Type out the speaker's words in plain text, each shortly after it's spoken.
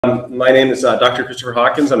My name is Dr. Christopher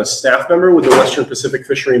Hawkins. I'm a staff member with the Western Pacific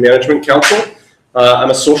Fishery Management Council. I'm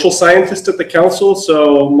a social scientist at the council,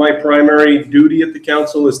 so my primary duty at the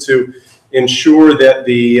council is to ensure that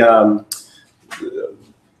the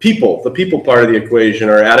people part of the equation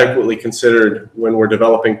are adequately considered when we're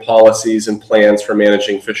developing policies and plans for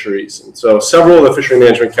managing fisheries. And so several of the fishery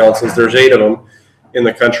management councils, there's 8 of them in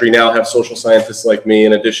the country now, have social scientists like me,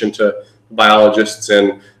 in addition to biologists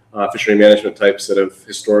and fishery management types that have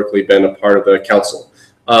historically been a part of the council.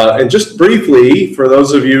 And just briefly, for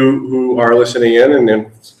those of you who are listening in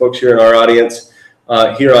and folks here in our audience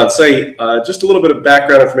here on site, just a little bit of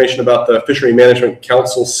background information about the Fishery Management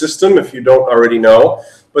Council system, if you don't already know.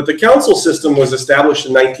 But the council system was established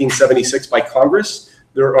in 1976 by Congress.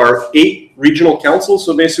 There are 8 regional councils,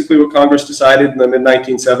 so basically what Congress decided in the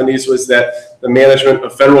mid-1970s was that the management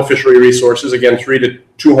of federal fishery resources, again 300 to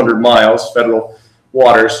 200 miles, federal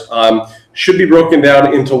waters, should be broken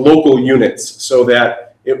down into local units so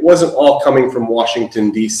that it wasn't all coming from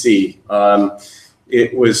Washington, D.C.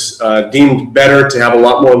 It was deemed better to have a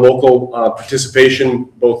lot more local participation,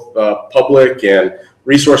 both public and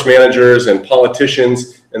resource managers and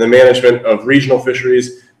politicians in the management of regional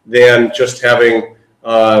fisheries than just having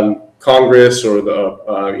Congress or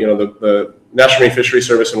the National Marine Fisheries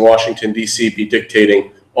Service in Washington, D.C. be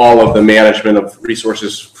dictating all of the management of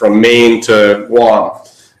resources from Maine to Guam.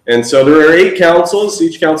 And so there are 8 councils.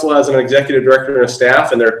 Each council has an executive director and a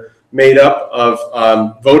staff, and they're made up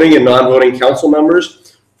of voting and non-voting council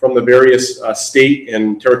members from the various state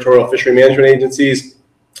and territorial fishery management agencies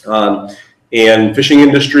and fishing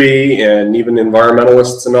industry and even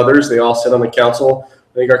environmentalists and others. They all sit on the council.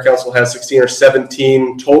 I think our council has 16 or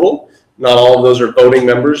 17 total. Not all of those are voting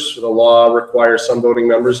members. The law requires some voting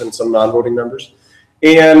members and some non-voting members.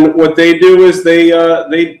 And what they do is they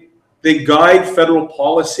guide federal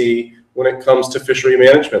policy when it comes to fishery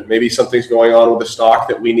management. Maybe something's going on with the stock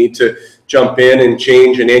that we need to jump in and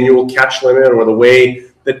change an annual catch limit or the way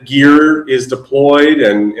that gear is deployed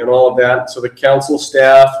and all of that. So the council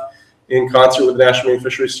staff, in concert with the National Marine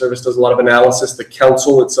Fisheries Service, does a lot of analysis. The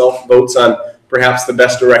council itself votes on perhaps the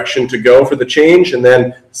best direction to go for the change and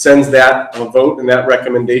then sends that vote and that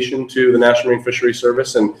recommendation to the National Marine Fisheries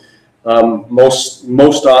Service. And more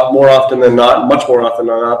often than not, much more often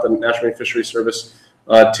than not, the National Marine Fisheries Service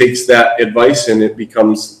takes that advice, and it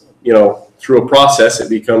becomes, through a process, it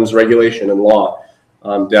becomes regulation and law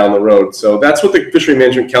down the road. So that's what the Fishery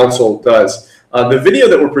Management Council does. The video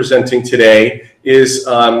that we're presenting today is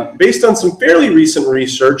based on some fairly recent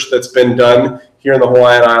research that's been done here in the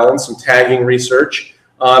Hawaiian Islands, some tagging research,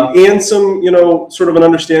 and some, sort of an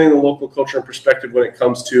understanding of the local culture and perspective when it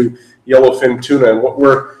comes to yellowfin tuna. And what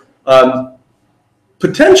we're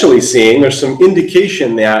potentially seeing, there's some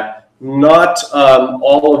indication that not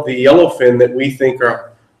all of the yellowfin that we think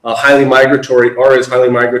are highly migratory are as highly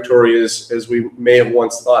migratory as we may have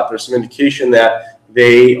once thought. There's some indication that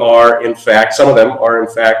they are, in fact, some of them are, in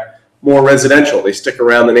fact, more residential. They stick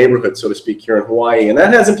around the neighborhood, so to speak, here in Hawaii. And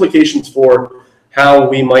that has implications for how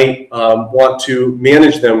we might want to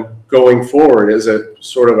manage them going forward as a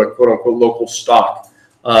sort of a quote-unquote local stock.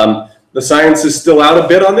 The science is still out a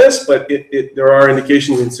bit on this, but there are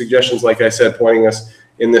indications and suggestions, like I said, pointing us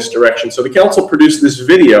in this direction. So the council produced this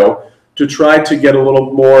video to try to get a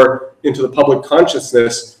little more into the public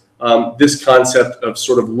consciousness this concept of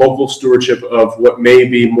sort of local stewardship of what may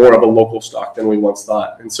be more of a local stock than we once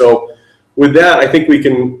thought. And so with that, I think we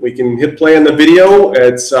can hit play on the video.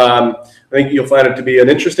 It's I think you'll find it to be an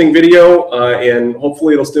interesting video, and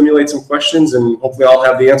hopefully it'll stimulate some questions, and hopefully I'll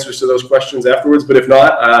have the answers to those questions afterwards. But if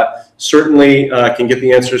not, certainly can get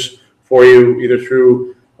the answers for you either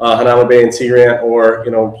through Hanauma Bay and Sea Grant, or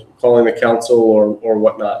calling the council or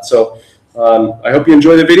whatnot. So I hope you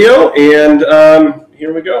enjoy the video, and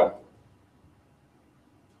here we go.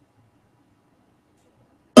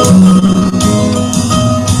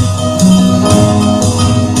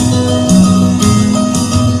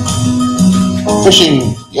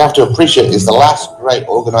 Fishing, you have to appreciate, is the last great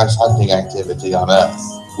organized hunting activity on Earth.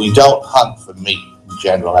 We don't hunt for meat in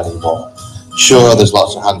general anymore. Sure, there's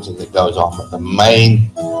lots of hunting that goes on, but the main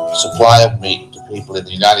supply of meat to people in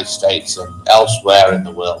the United States and elsewhere in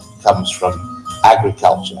the world comes from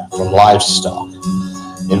agriculture, from livestock.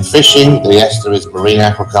 In fishing, yes, there is marine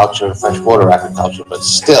aquaculture and freshwater agriculture, but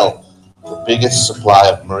still, the biggest supply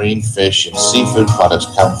of marine fish and seafood products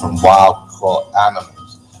come from wild-caught animals.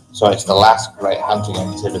 So it's the last great hunting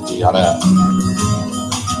activity on Earth.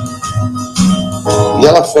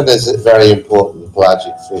 Yellowfin is a very important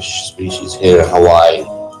pelagic fish species here in Hawaii.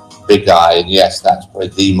 Big eye, and yes, that's probably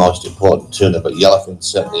the most important tuna, but yellowfin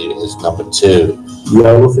certainly is number 2.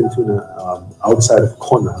 Yellowfin tuna outside of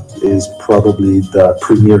Kona is probably the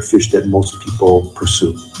premier fish that most people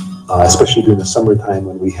pursue, especially during the summertime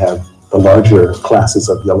when we have the larger classes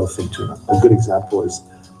of yellowfin tuna. A good example is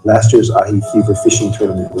last year's Ahi Fever fishing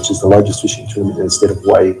tournament, which is the largest fishing tournament in the state of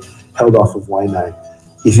Hawaii, held off of Waianae.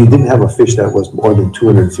 If you didn't have a fish that was more than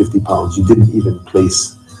 250 pounds, you didn't even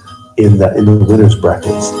place in the winners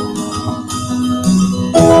brackets.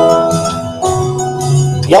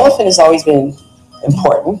 Yellowfin has always been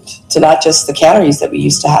important to not just the canneries that we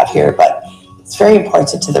used to have here, but it's very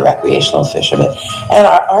important to the recreational fishermen and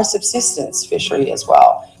our subsistence fishery as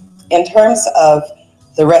well. In terms of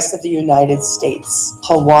the rest of the United States,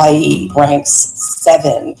 Hawaii ranks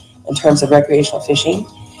 7 in terms of recreational fishing.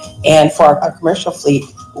 And for our commercial fleet,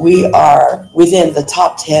 we are within the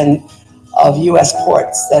top 10 of U.S.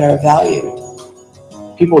 ports that are valued.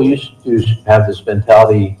 People used to have this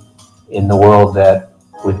mentality in the world that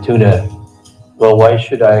with tuna, well, why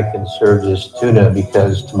should I conserve this tuna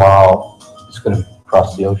because tomorrow it's going to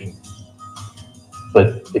cross the ocean?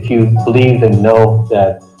 But if you believe and know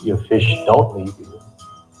that your fish don't leave you,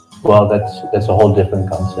 well, that's a whole different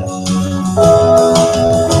concept.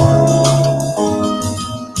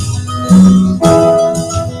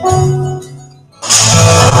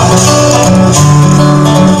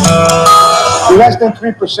 Less than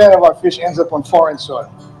 3% of our fish ends up on foreign soil.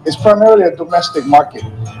 It's primarily a domestic market.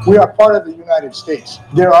 We are part of the United States.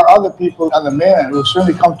 There are other people on the mainland who have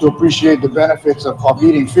certainly come to appreciate the benefits of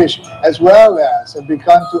eating fish, as well as have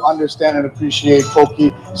begun to understand and appreciate poke,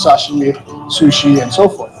 sashimi, sushi, and so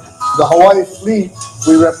forth. The Hawaii fleet,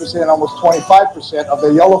 we represent almost 25% of the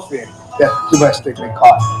yellowfin that domestically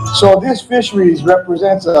caught. So this fisheries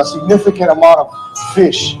represents a significant amount of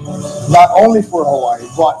fish, not only for Hawaii,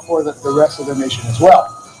 but for the rest of the nation as well.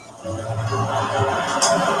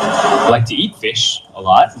 I like to eat fish a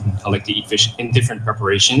lot. I like to eat fish in different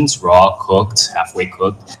preparations, raw, cooked, halfway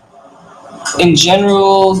cooked. In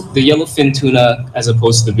general, the yellowfin tuna, as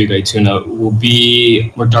opposed to the big eye tuna, will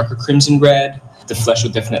be more darker crimson red. The flesh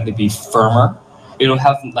will definitely be firmer. It'll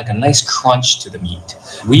have like a nice crunch to the meat.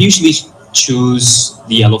 We usually choose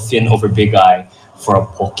the yellowfin over big eye for a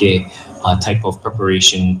poke type of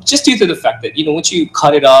preparation, just due to the fact that, once you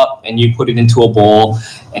cut it up and you put it into a bowl,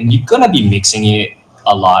 and you're gonna be mixing it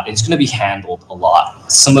a lot, it's gonna be handled a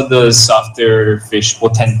lot. Some of the softer fish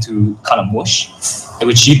will tend to kind of mush,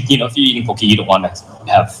 which if you're eating poke, you don't want to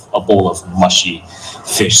have a bowl of mushy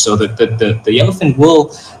fish. So the yellowfin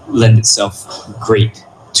will lend itself great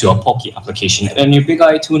to a poke application. And your big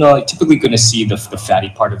eye tuna, you're typically going to see the fatty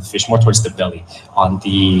part of the fish more towards the belly. On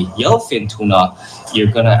the yellowfin tuna, you're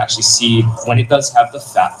going to actually see when it does have the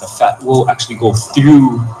fat will actually go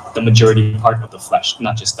through the majority part of the flesh,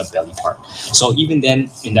 not just the belly part. So even then,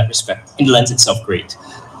 in that respect, it lends itself great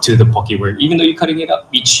to the poke, where even though you're cutting it up,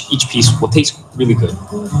 each piece will taste really good.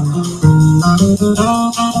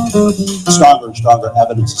 Stronger and stronger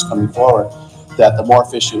evidence is coming forward that the more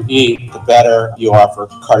fish you eat, the better you are for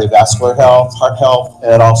cardiovascular health, heart health,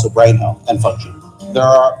 and also brain health and function. There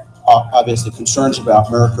are obviously concerns about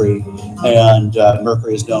mercury, and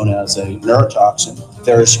mercury is known as a neurotoxin.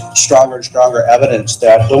 There's stronger and stronger evidence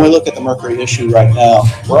that when we look at the mercury issue right now,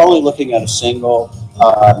 we're only looking at a single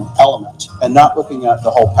element and not looking at the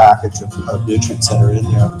whole package of nutrients that are in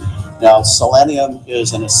there. Now, selenium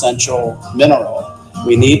is an essential mineral.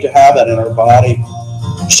 We need to have that in our body.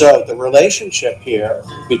 So the relationship here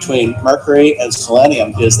between mercury and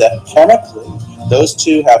selenium is that chemically, those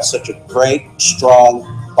two have such a great,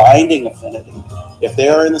 strong binding affinity. If they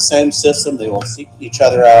are in the same system, they will seek each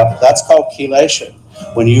other out. That's called chelation.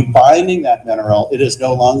 When you're binding that mineral, it is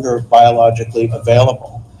no longer biologically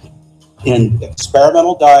available. In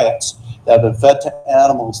experimental diets that have been fed to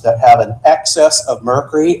animals that have an excess of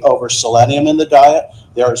mercury over selenium in the diet,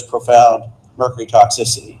 there is profound mercury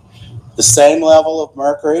toxicity. The same level of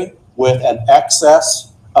mercury with an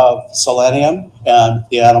excess of selenium, and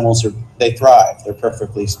the animals they thrive. They're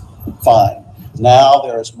perfectly fine. Now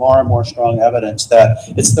there is more and more strong evidence that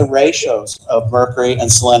it's the ratios of mercury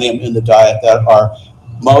and selenium in the diet that are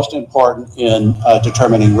most important in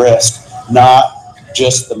determining risk, not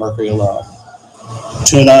just the mercury alone.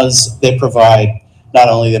 Tunas, they provide not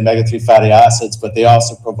only the omega-3 fatty acids, but they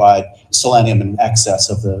also provide selenium in excess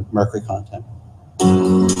of the mercury content.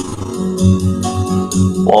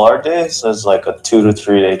 Well, our days is like a 2 to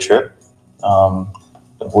 3 day trip.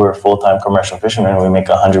 We're full-time commercial fishermen. We make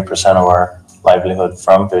 100% of our livelihood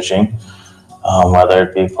from fishing, whether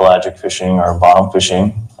it be pelagic fishing or bottom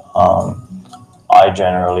fishing. I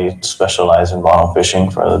generally specialize in bottom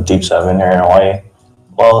fishing for the deep 7 here in Hawaii.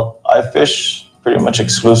 Well, I fish pretty much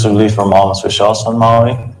exclusively for Mama's Fish House on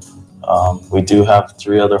Maui. We do have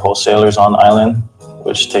 3 other wholesalers on island,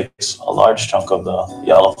 which takes a large chunk of the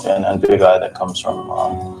yellowfin and big eye that comes from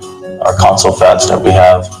our console fads that we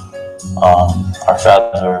have. Our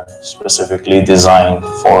fads are specifically designed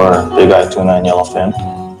for big eye tuna and yellowfin,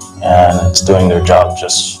 and it's doing their job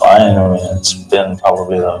just fine. I mean, it's been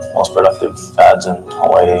probably the most productive fads in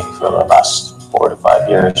Hawaii for the last 4 to 5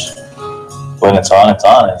 years. When it's on, it's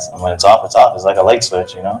on. When it's off, it's off. It's like a light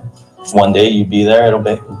switch, you know. If one day you be there, it'll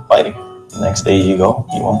be biting. The next day you go,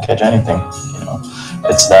 you won't catch anything. You know,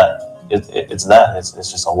 it's that. It's that. It's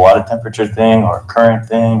just a water temperature thing, or a current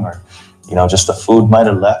thing, or you know, just the food might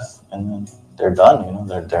have left, and then they're done. You know,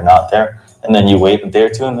 they're not there, and then you wait a day or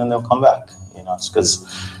two, and then they'll come back. You know, it's because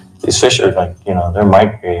these fish are like, you know, they're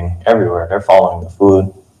migrating everywhere. They're following the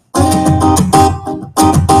food.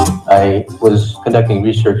 I was conducting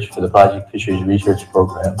research for the Project Fisheries Research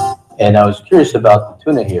Program, and I was curious about the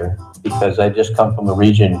tuna here because I just come from a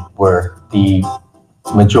region where the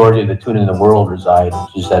majority of the tuna in the world reside,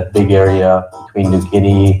 which is that big area between New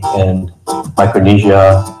Guinea and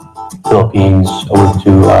Micronesia, Philippines, over to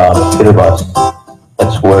Kiribati.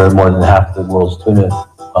 That's where more than half of the world's tuna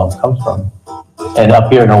comes from. And up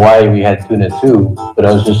here in Hawaii, we had tuna too, but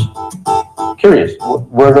I was just curious,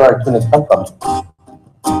 where do our tuna come from?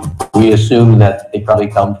 We assume that they probably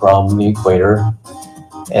come from the equator,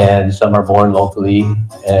 and some are born locally,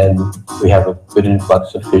 and we have a good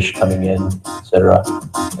influx of fish coming in, etc.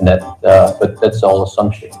 And that, but that's all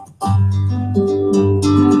assumption.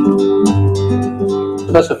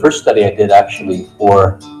 So that's the first study I did actually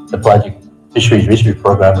for the Project Fisheries Research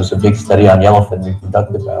Program. Was a big study on yellowfin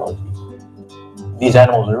reproductive biology. These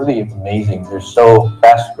animals are really amazing. They're so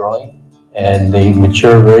fast growing, and they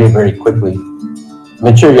mature very, very quickly.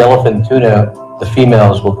 Mature yellowfin tuna, the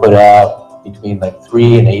females will put out between like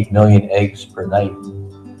 3 and 8 million eggs per night,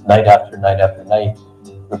 night after night after night,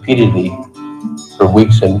 repeatedly for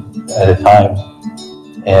weeks at a time.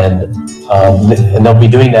 And they'll be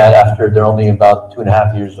doing that after they're only about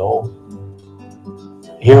 2.5 years old.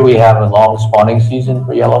 Here we have a long spawning season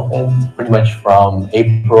for yellowfin, pretty much from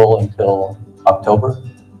April until October,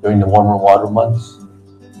 during the warmer water months.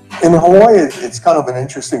 In Hawaii, it's kind of an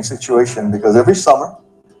interesting situation because every summer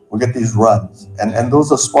we get these runs, and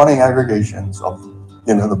those are spawning aggregations of,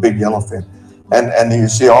 you know, the big yellowfin, and you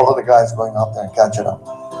see all of the guys going out there and catching them,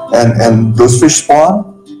 and those fish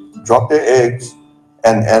spawn, drop their eggs,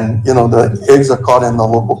 and you know, the eggs are caught in the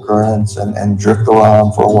local currents and drift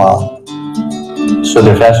around for a while. So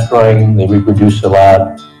they're fast growing, they reproduce a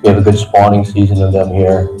lot. We have a good spawning season of them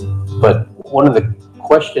here. But one of the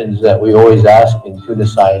questions that we always ask in tuna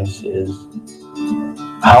science is,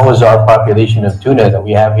 how is our population of tuna that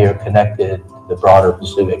we have here connected to the broader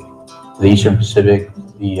Pacific, the Eastern Pacific,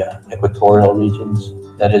 the equatorial regions?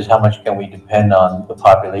 That is, how much can we depend on the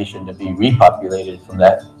population to be repopulated from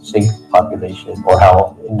that sink population, or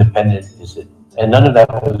how independent is it? And none of that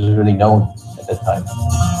was really known at that time.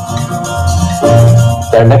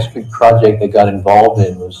 Our next big project that got involved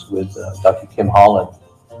in was with Dr. Kim Holland,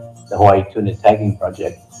 the Hawaii Tuna Tagging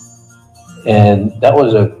Project. And that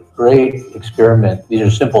was a great experiment. These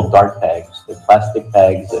are simple dart tags. They're plastic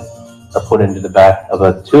tags that are put into the back of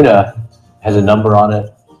a tuna, has a number on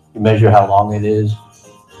it. You measure how long it is,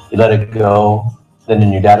 you let it go. Then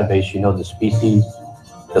in your database, you know the species,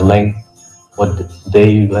 the length, what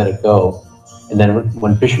day you let it go. And then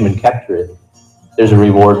when fishermen capture it, there's a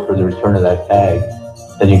reward for the return of that tag.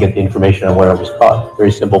 Then you get the information on where it was caught.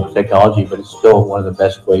 Very simple technology, but it's still one of the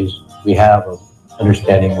best ways we have of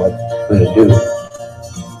understanding what tuna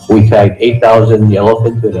do. We tagged 8,000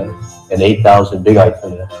 yellowfin tuna and 8,000 big eye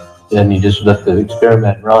tuna. And then you just let the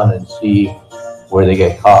experiment run and see where they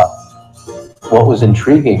get caught. What was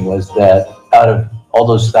intriguing was that out of all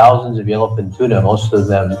those thousands of yellowfin tuna, most of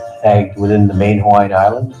them tagged within the main Hawaiian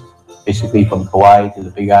Islands, basically from Kauai to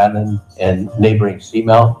the Big Island and neighboring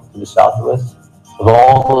seamount to the south of us. Of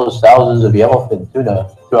all those thousands of yellowfin tuna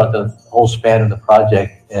throughout the whole span of the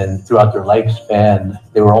project and throughout their lifespan,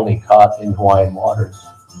 they were only caught in Hawaiian waters.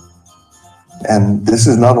 And this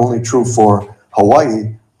is not only true for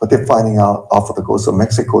Hawaii, but they're finding out off of the coast of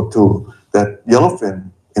Mexico too, that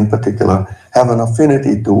yellowfin in particular have an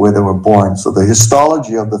affinity to where they were born. So the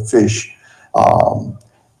histology of the fish,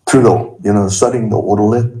 through the, you know, studying the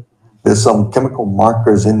otolith, there's some chemical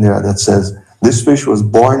markers in there that says this fish was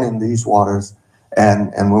born in these waters,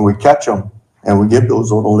 and when we catch them and we give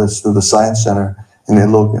those otoliths to the science center and they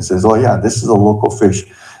look and says, oh yeah, this is a local fish.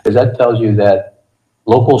 Because that tells you that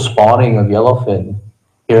local spawning of yellowfin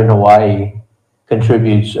here in Hawaii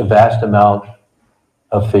contributes a vast amount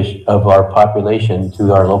of fish, of our population,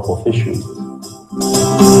 to our local fisheries.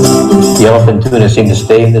 Yellowfin tuna seem to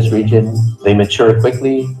stay in this region. They mature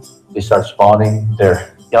quickly, they start spawning,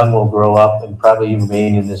 their young will grow up and probably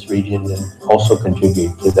remain in this region and also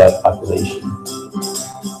contribute to that population.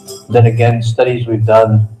 Then again, studies we've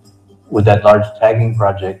done with that large tagging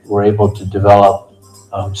project, we're able to develop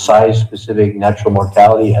size-specific natural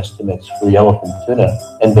mortality estimates for yellowfin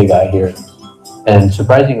tuna and big-eye here. And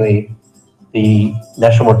surprisingly, the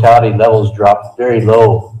natural mortality levels dropped very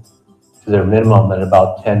low to their minimum at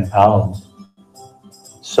about 10 pounds.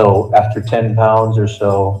 So after 10 pounds or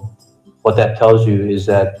so, what that tells you is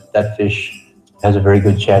that that fish has a very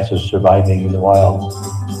good chance of surviving in the wild.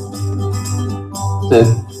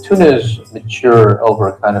 The tunas mature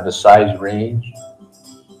over kind of a size range.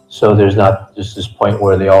 So there's not just this point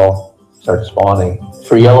where they all start spawning.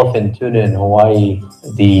 For yellowfin tuna in Hawaii,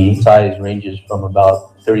 the size ranges from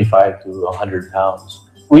about 35 to 100 pounds.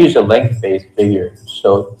 We use a length-based figure.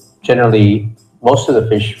 So generally, most of the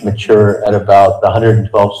fish mature at about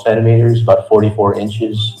 112 centimeters, about 44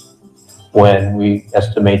 inches, when we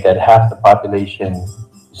estimate that half the population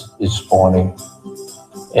is spawning.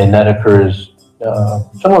 And that occurs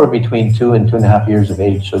somewhere between 2 and 2.5 years of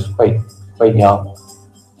age, so it's quite young.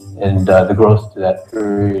 And the growth to that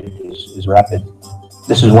period is rapid.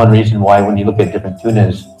 This is one reason why when you look at different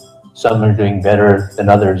tunas, some are doing better than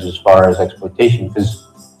others as far as exploitation, because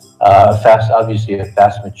obviously a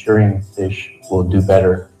fast maturing fish will do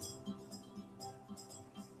better.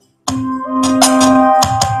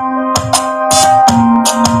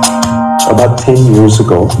 About 10 years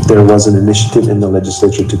ago, there was an initiative in the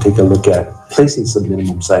legislature to take a look at placing some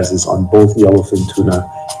minimum sizes on both yellowfin tuna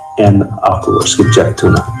and aku or skipjack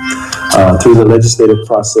tuna. Through the legislative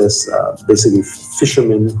process, basically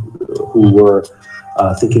fishermen who were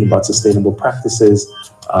thinking about sustainable practices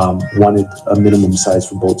wanted a minimum size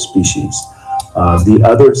for both species. The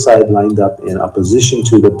other side lined up in opposition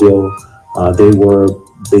to the bill. They were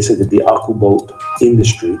basically the aku boat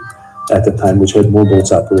industry at the time, which had more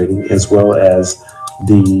boats operating, as well as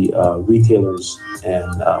the retailers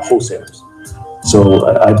and wholesalers.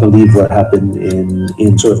 So I believe what happened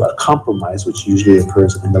in sort of a compromise, which usually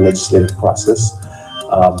occurs in the legislative process,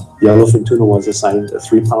 yellowfin tuna was assigned a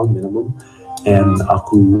 3-pound minimum, and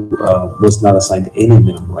aku was not assigned any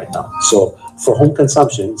minimum right now. So for home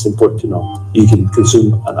consumption, it's important to know you can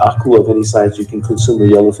consume an aku of any size, you can consume a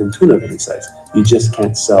yellowfin tuna of any size. You just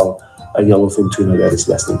can't sell a yellowfin tuna that is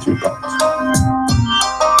less than 3 pounds.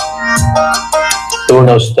 There were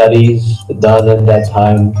no studies done at that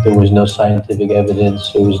time. There was no scientific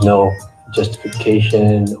evidence. There was no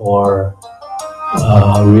justification or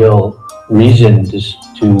real reason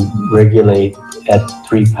to regulate at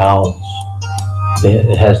 3 pounds.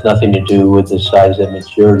 It has nothing to do with the size of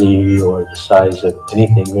maturity or the size of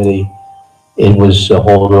anything, really. It was a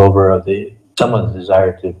holdover of someone's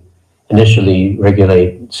desire to initially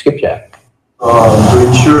regulate skipjack. To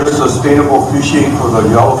ensure sustainable fishing for the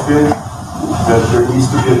yellowfin, that there needs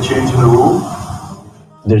to be a change in the rule?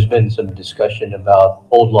 There's been some discussion about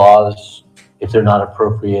old laws. If they're not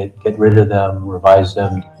appropriate, get rid of them, revise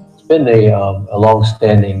them. It's been a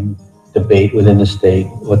long-standing debate within the state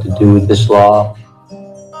what to do with this law.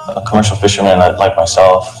 A commercial fisherman like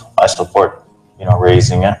myself, I support,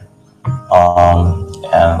 raising it.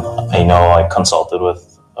 And I consulted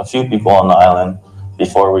with a few people on the island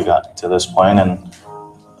before we got to this point, and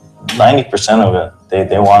 90% of it,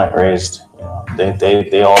 they want it raised.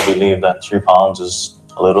 They all believe that 3 pounds is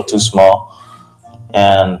a little too small.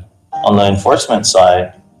 And on the enforcement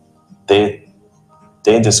side, they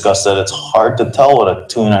discussed that it's hard to tell what a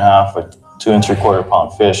 2.5 or 2 3/4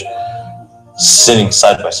 pound fish sitting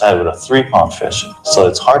side by side with a 3 pound fish. So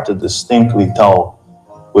it's hard to distinctly tell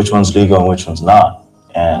which one's legal and which one's not.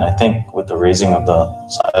 And I think with the raising of the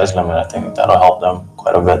size limit, I think that'll help them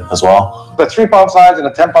quite a bit as well. The 3 pound size and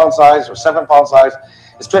a 10 pound size or 7 pound size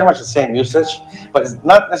is pretty much the same usage, but it's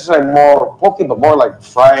not necessarily more poking, but more like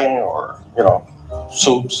frying or,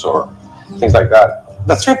 soups or things like that.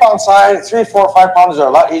 The 3 pound size, 3, 4, 5 pounders are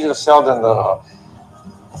a lot easier to sell than the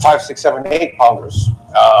 5, 6, 7, 8 pounders.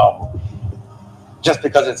 Just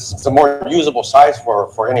because it's a more usable size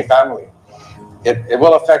for any family. It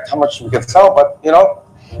will affect how much we can sell, but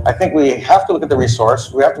I think we have to look at the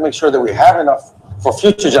resource. We have to make sure that we have enough for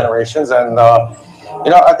future generations, and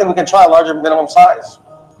I think we can try a larger minimum size.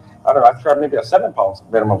 I don't know, I've tried maybe a 7 pound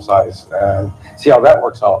minimum size and see how that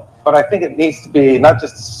works out. But I think it needs to be not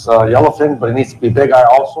just yellowfin, but it needs to be big eye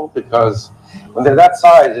also, because when they're that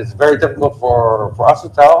size, it's very difficult for us to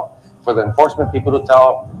tell, for the enforcement people to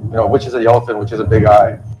tell, which is a yellowfin, which is a big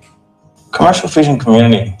eye. Commercial fishing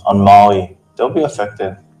community on Maui, they'll be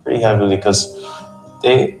affected pretty heavily because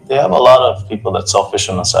they have a lot of people that sell fish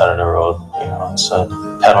on the side of the road. You know, it's a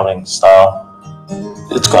peddling style.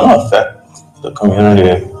 It's gonna affect the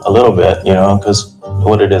community a little bit, you know, because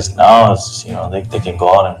what it is now is, you know, they can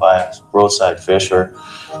go out and buy roadside fish or,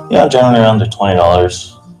 you know, generally under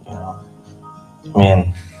 $20, you know. I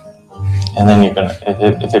mean, and then you're gonna,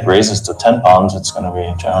 if it raises to 10 pounds, it's gonna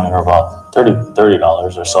be generally about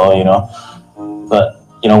 $30 or so, you know. But,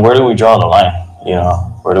 you know, where do we draw the line? You know,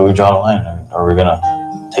 where do we draw the line? Are we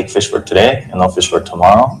gonna take fish for today and no fish for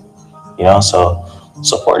tomorrow? You know, so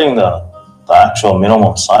supporting the actual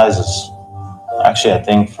minimum size is actually, I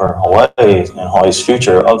think, for Hawaii and Hawaii's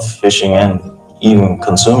future of fishing and even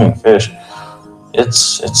consuming fish,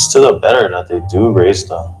 it's to the better that they do raise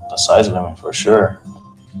the size limit for sure.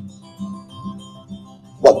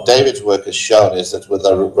 What David's work has shown is that with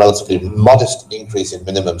a relatively modest increase in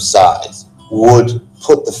minimum size would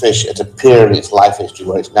put the fish at a period in its life history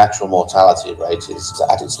where its natural mortality rate is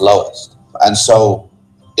at its lowest. And so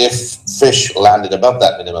if fish landed above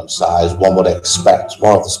that minimum size, one would expect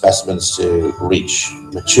more of the specimens to reach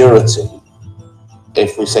maturity.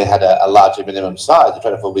 If we say had a larger minimum size, the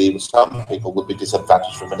benefit would be some people would be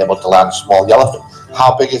disadvantaged from being able to land small yellowfin.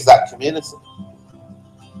 How big is that community?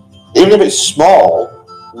 Even if it's small,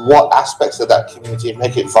 what aspects of that community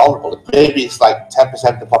make it vulnerable? Maybe it's like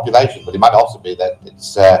 10% of the population, but it might also be that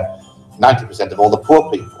it's 90% of all the poor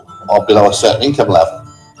people or below a certain income level.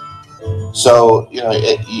 So, you know,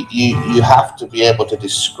 you have to be able to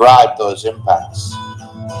describe those impacts.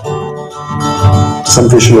 Some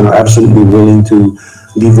fishermen are absolutely willing to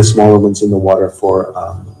leave the smaller ones in the water for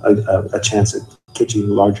a chance at catching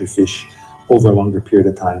larger fish over a longer period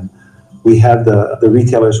of time. We have the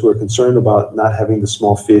retailers who are concerned about not having the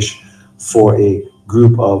small fish for a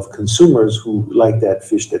group of consumers who like that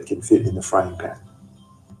fish that can fit in the frying pan.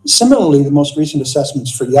 Similarly, the most recent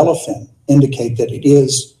assessments for yellowfin indicate that it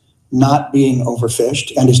is not being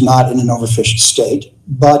overfished and is not in an overfished state,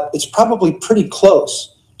 but it's probably pretty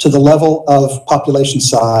close to the level of population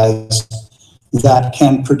size that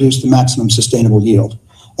can produce the maximum sustainable yield.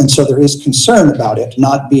 And so there is concern about it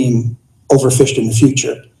not being overfished in the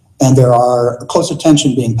future. And there are close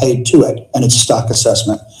attention being paid to it and its stock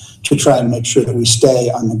assessment to try and make sure that we stay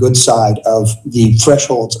on the good side of the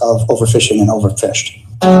thresholds of overfishing and overfished.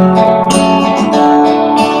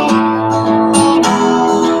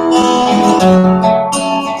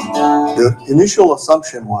 The initial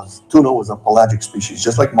assumption was tuna was a pelagic species,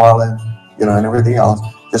 just like marlin, you know, and everything else,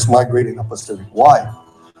 just migrating up Pacific. Why?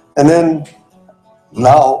 And then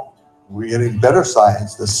now we're getting better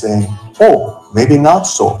science that's saying, oh, maybe not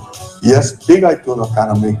so. Yes, big-eyed tuna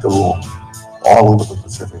kind of make the rule all over the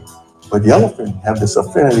Pacific, but yellowfin have this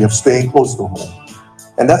affinity of staying close to home,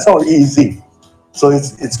 and that's our EEZ. So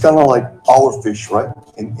it's kind of like our fish, right?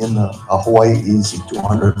 In a Hawaii EEZ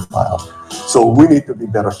 200 miles. So we need to be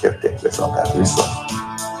better caretakers on that resource.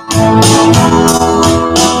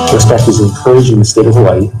 RESPEC is encouraging the state of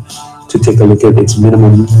Hawaii to take a look at its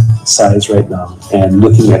minimum size right now and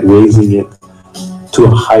looking at raising it to a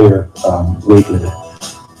higher weight limit.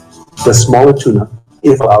 The smaller tuna,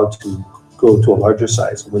 if allowed to go to a larger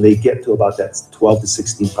size, when they get to about that 12 to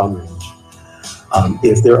 16 pound range,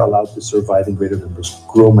 if they're allowed to survive in greater numbers,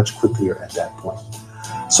 grow much quicker at that point.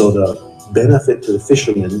 So the benefit to the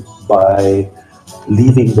fishermen by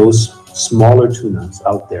leaving those smaller tunas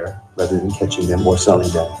out there rather than catching them or selling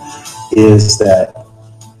them is that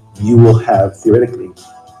you will have theoretically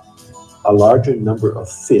a larger number of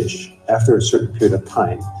fish after a certain period of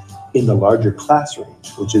time in the larger class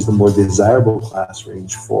range, which is the more desirable class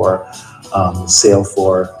range for sale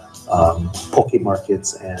for poke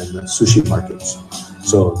markets and sushi markets.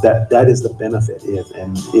 So that is the benefit.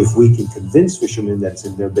 If we can convince fishermen that it's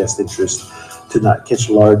in their best interest to not catch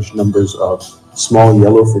large numbers of small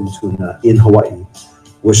yellowfin tuna in Hawaii,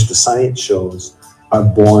 which the science shows are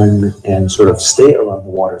born and sort of stay around the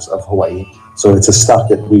waters of Hawaii. So it's a stock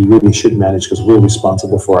that we really should manage because we're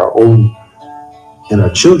responsible for our own and our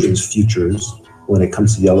children's futures when it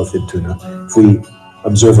comes to yellowfin tuna. If we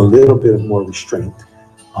observe a little bit of more restraint,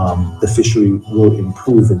 the fishery will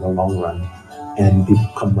improve in the long run and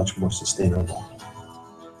become much more sustainable.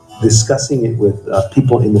 Discussing it with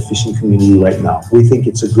people in the fishing community right now, we think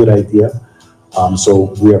it's a good idea.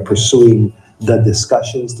 So we are pursuing the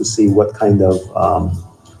discussions to see what kind of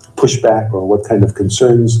pushback or what kind of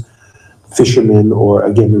concerns fishermen or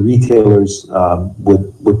again the retailers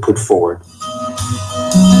would put forward.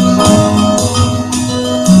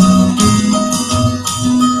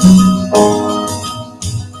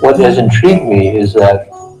 What has intrigued me is that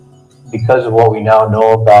because of what we now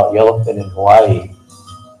know about yellowfin in Hawaii,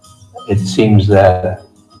 it seems that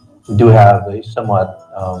do have a somewhat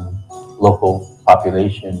local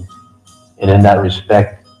population, and in that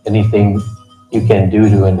respect, anything you can do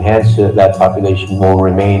to enhance that population will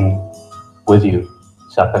remain with you.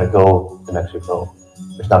 It's not going to go to Mexico.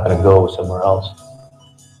 It's not going to go somewhere else.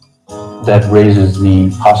 That raises the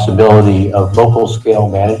possibility of local scale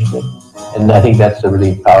management, and I think that's a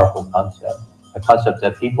really powerful concept, a concept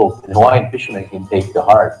that people, Hawaiian fishermen, can take to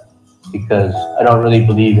heart, because I don't really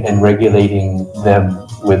believe in regulating them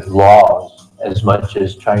with laws as much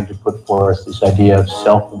as trying to put forth this idea of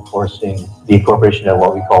self-enforcing the incorporation of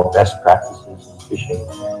what we call best practices in fishing.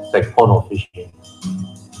 It's like pono fishing.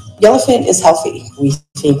 Yellowfin is healthy. We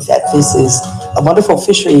think that this is a wonderful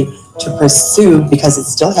fishery to pursue because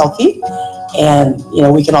it's still healthy, and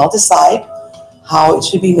we can all decide how it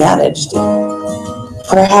should be managed.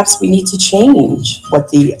 Perhaps we need to change what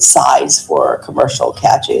the size for commercial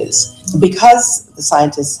catch is, because the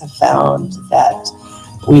scientists have found that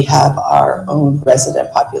we have our own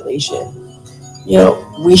resident population.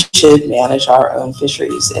 We should manage our own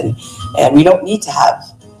fisheries, and we don't need to have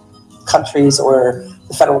countries or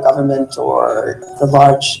the federal government or the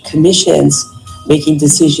large commissions making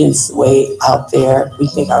decisions way out there. We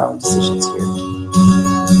make our own decisions here.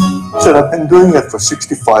 So I've been doing it for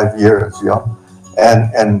 65 years,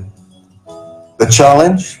 and the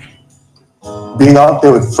challenge, being out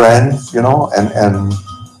there with friends, and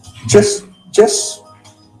just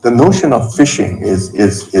the notion of fishing is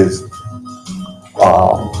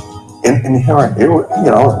inherent. I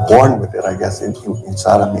was born with it, I guess,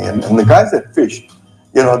 inside of me. And the guys that fish,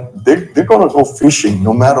 they're going to go fishing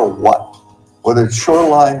no matter what, whether it's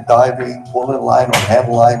shoreline diving, pulling line or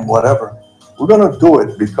hand line, whatever. We're going to do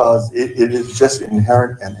it because it is just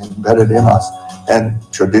inherent and embedded in us. And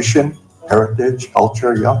tradition, heritage,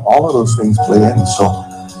 culture, all of those things play in. So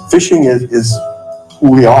fishing is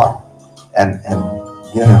who we are, and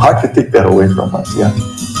hard to take that away from us.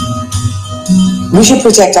 We should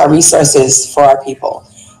protect our resources for our people.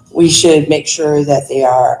 We should make sure that they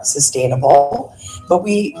are sustainable, but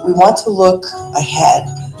we want to look ahead,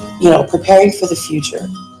 preparing for the future.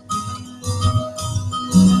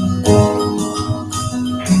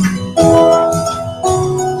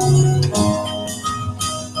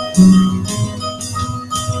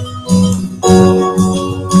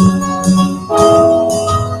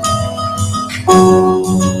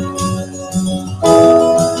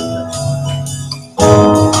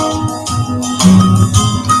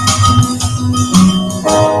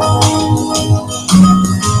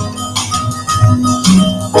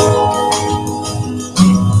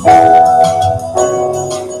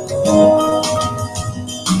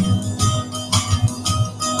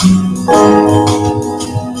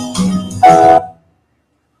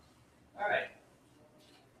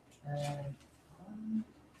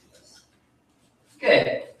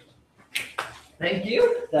 Okay, thank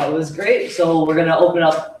you. That was great. So we're gonna open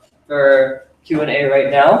up for Q&A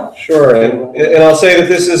right now. Sure, and I'll say that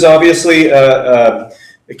this is obviously,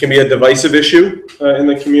 it can be a divisive issue in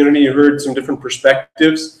the community. You heard some different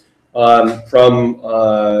perspectives from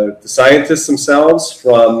the scientists themselves,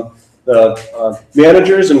 from the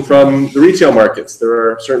managers, and from the retail markets. There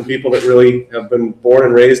are certain people that really have been born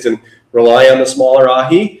and raised and rely on the smaller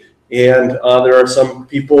ahi, and there are some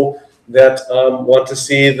people that want to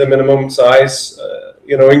see the minimum size,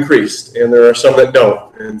 increased, and there are some that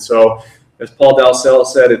don't. And so, as Paul Dalsell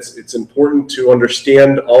said, it's important to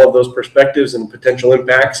understand all of those perspectives and potential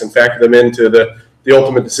impacts and factor them into the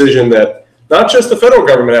ultimate decision that not just the federal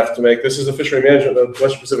government has to make. This is the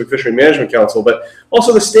Western Pacific Fishery Management Council, but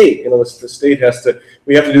also the state. The state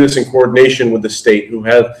we have to do this in coordination with the state, who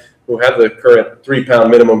have the current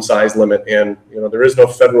 3-pound minimum size limit, and there is no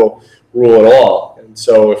federal rule at all. And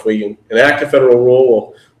so if we enact a federal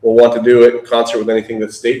rule, we'll want to do it in concert with anything that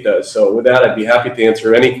the state does. So with that, I'd be happy to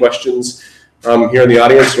answer any questions here in the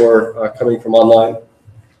audience or coming from online.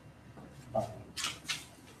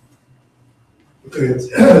 Okay,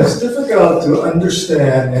 it's difficult to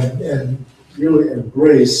understand and really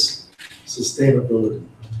embrace sustainability,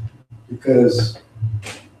 because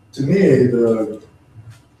to me the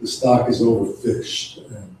stock is overfished.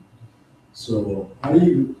 And so how do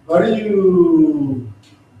you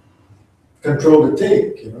control the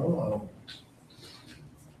take?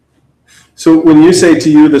 So when you say to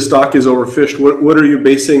you the stock is overfished, what are you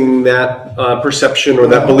basing that perception or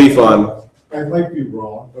that belief on? I might be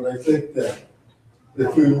wrong, but I think that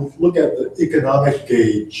if we look at the economic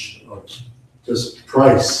gauge of just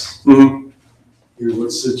price, it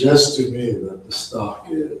would suggest to me that the stock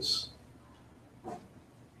is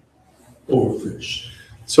overfished.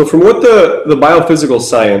 So from what the biophysical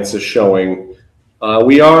science is showing,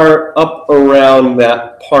 We are up around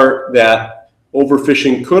that part that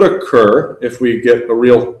overfishing could occur if we get a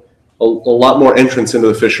lot more entrance into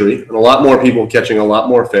the fishery and a lot more people catching a lot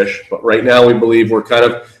more fish. But right now we believe we're kind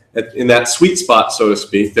of in that sweet spot, so to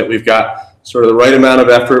speak, that we've got sort of the right amount of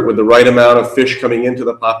effort with the right amount of fish coming into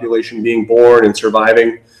the population, being born and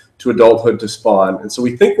surviving to adulthood to spawn. And so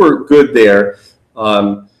we think we're good there.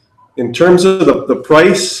 In terms of the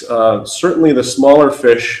price, certainly the smaller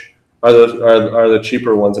fish are the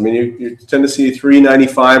cheaper ones. I mean, you tend to see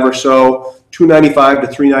 $3.95 or so, $2.95 to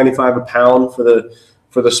 $3.95 a pound for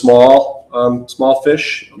the small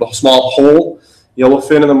fish, the small whole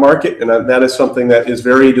yellowfin in the market, and that is something that is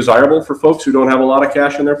very desirable for folks who don't have a lot of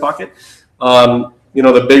cash in their pocket.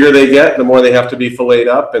 The bigger they get, the more they have to be filleted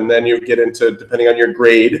up, and then you get into, depending on your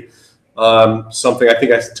grade, something I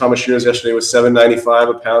think Thomas Shears yesterday was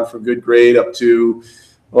 $7.95 a pound for good grade, up to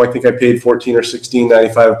I think I paid $14 or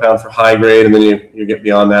 $16.95 a pound for high grade, and then you get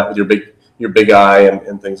beyond that with your big eye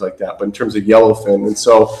and things like that. But in terms of yellowfin, and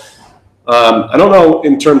so I don't know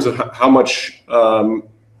in terms of how much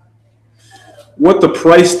what the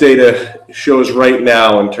price data shows right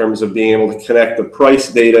now in terms of being able to connect the price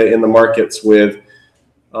data in the markets with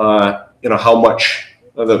how much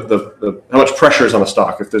how much pressure is on the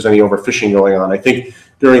stock, if there's any overfishing going on. I think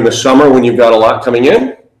during the summer when you've got a lot coming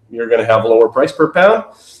in, you're going to have a lower price per pound.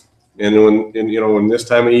 And in this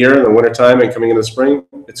time of year, in the wintertime and coming into the spring,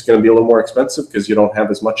 it's going to be a little more expensive because you don't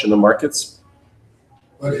have as much in the markets.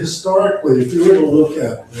 But historically, if you were to look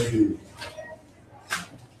at maybe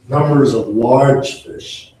numbers of large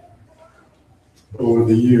fish over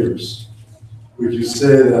the years, would you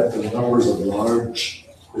say that the numbers of large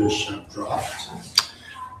fish have dropped?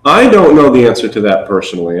 I don't know the answer to that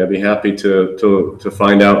personally. I'd be happy to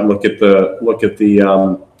find out and look at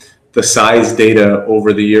the size data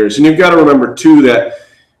over the years. And you've got to remember too that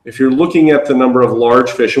if you're looking at the number of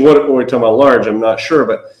large fish, and what we're talking about large, I'm not sure,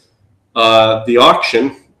 but the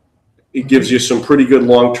auction, it gives you some pretty good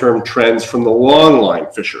long-term trends from the long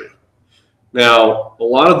line fishery. Now, a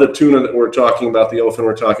lot of the tuna that we're talking about, the yellowfin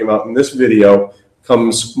we're talking about in this video,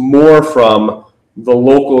 comes more from the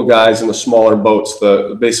local guys in the smaller boats,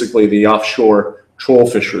 basically the offshore troll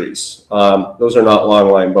fisheries. Those are not long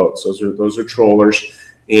line boats. Those are trollers,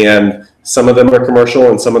 and some of them are commercial,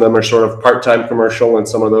 and some of them are sort of part-time commercial, and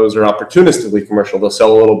some of those are opportunistically commercial. They'll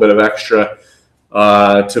sell a little bit of extra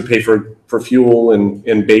to pay for fuel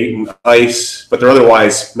and bait and ice, but they're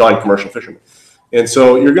otherwise non-commercial fishermen. And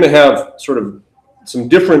so you're going to have sort of some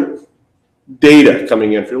different data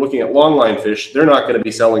coming in. If you're looking at long line fish, they're not going to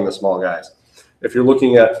be selling the small guys. If you're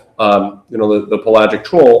looking at the pelagic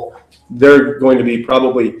troll, they're going to be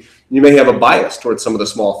probably, you may have a bias towards some of the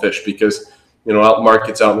small fish because out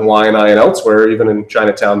markets out in Waianae and elsewhere, even in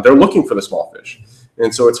Chinatown, they're looking for the small fish.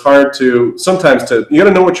 And so it's hard you got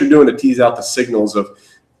to know what you're doing to tease out the signals of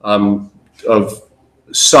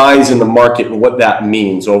size in the market and what that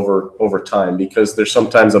means over time, because there's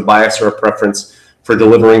sometimes a bias or a preference for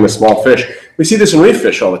delivering the small fish. We see this in reef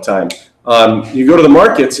fish all the time. You go to the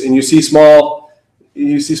markets and you see small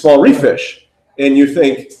reef fish, and you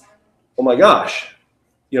think, oh my gosh,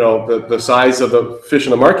 the size of the fish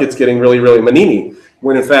in the market's getting really, really manini,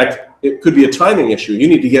 when in fact it could be a timing issue.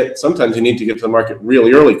 Sometimes you need to get to the market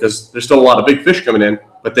really early because there's still a lot of big fish coming in,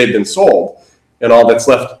 but they've been sold, and all that's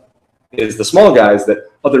left is the small guys that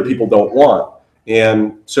other people don't want.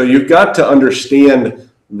 And so you've got to understand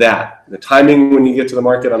that the timing when you get to the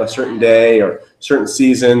market on a certain day or certain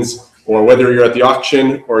seasons, or whether you're at the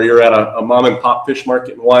auction or you're at a mom and pop fish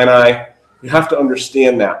market in Waianae, you have to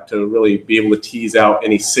understand that to really be able to tease out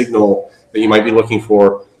any signal that you might be looking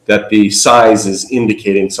for that the size is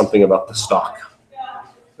indicating something about the stock.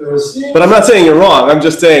 But I'm not saying you're wrong. I'm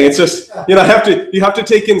just saying it's just, you have to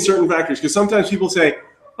take in certain factors, because sometimes people say,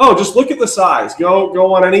 oh, just look at the size.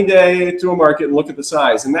 Go on any day to a market and look at the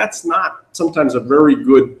size. And that's not sometimes a very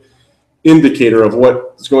good indicator of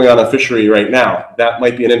what's going on in fishery right now. That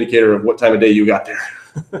might be an indicator of what time of day you got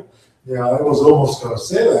there. Yeah, I was almost going to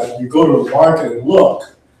say that. You go to the market and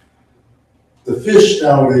look, the fish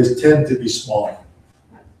nowadays tend to be small.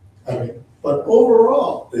 But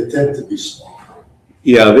overall, they tend to be small.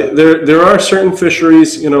 Yeah, there are certain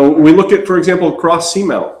fisheries, we look at, for example, cross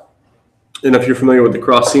seamount. And if you're familiar with the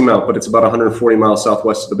cross seamount, but it's about 140 miles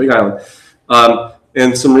southwest of the Big Island.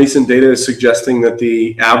 And some recent data is suggesting that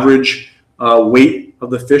the average weight of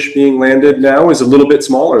the fish being landed now is a little bit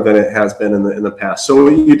smaller than it has been in the past. So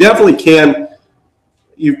you definitely can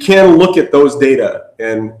look at those data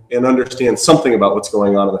and understand something about what's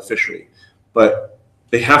going on in the fishery. But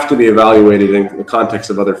they have to be evaluated in the context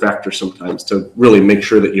of other factors sometimes to really make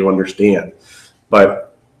sure that you understand.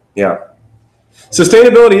 But yeah.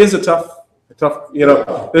 Sustainability is a tough, you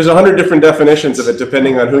know, there's 100 different definitions of it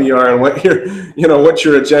depending on who you are and what your, you know, what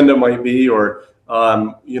your agenda might be, or,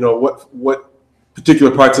 you know, what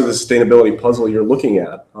particular parts of the sustainability puzzle you're looking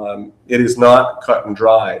at. It is not cut and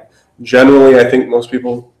dry. Generally, I think most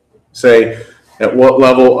people say, at what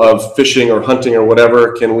level of fishing or hunting or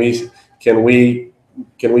whatever can we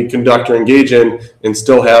conduct or engage in and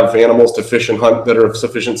still have animals to fish and hunt that are of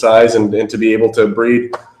sufficient size and to be able to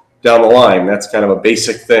breed down the line. That's kind of a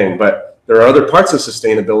basic thing. But there are other parts of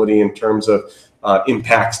sustainability in terms of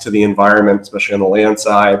impacts to the environment, especially on the land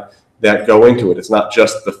side, that go into it. It's not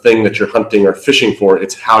just the thing that you're hunting or fishing for,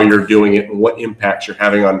 it's how you're doing it and what impacts you're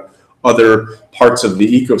having on other parts of the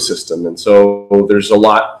ecosystem. And so there's a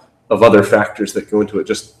lot of other factors that go into it,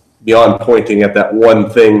 just beyond pointing at that one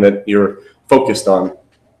thing that you're focused on.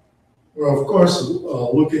 Well, of course,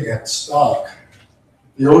 looking at stock,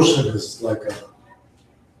 the ocean is like a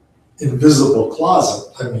invisible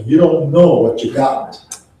closet. I mean, you don't know what you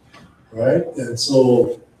got, right? And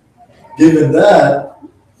so, given that,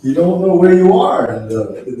 you don't know where you are in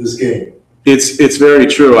this game. It's very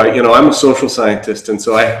true. I'm a social scientist, and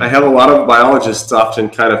so I have a lot of biologists often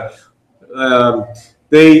kind of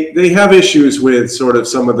they have issues with sort of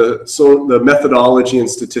some of the methodology and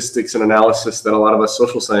statistics and analysis that a lot of us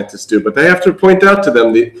social scientists do. But they have to point out to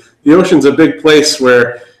them the ocean's a big place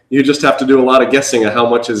where you just have to do a lot of guessing at how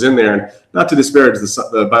much is in there. And not to disparage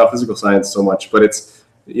the biophysical science so much, but it's,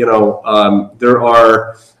 you know,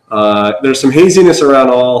 there's some haziness around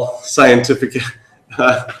all scientific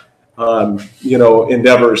you know,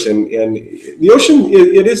 endeavors, and the ocean,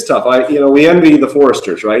 it is tough. We envy the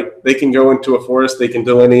foresters, right? They can go into a forest, they can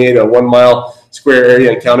delineate a 1 mile square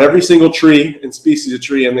area and count every single tree and species of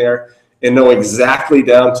tree in there and know exactly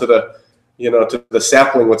down to the, you know, to the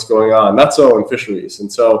sapling what's going on. Not so in fisheries.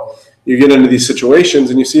 And so you get into these situations,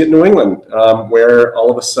 and you see it in New England, where all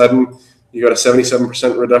of a sudden you got a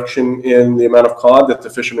 77% reduction in the amount of cod that the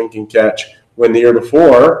fishermen can catch, when the year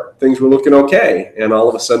before things were looking okay. And all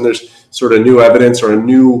of a sudden there's sort of new evidence or a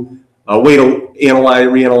new way to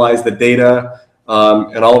reanalyze the data,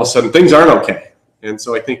 and all of a sudden things aren't okay. And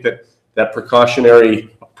so I think that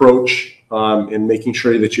precautionary approach in making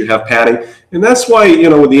sure that you have padding, and that's why, you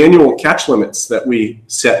know, with the annual catch limits that we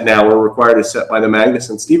set now, we're required to set by the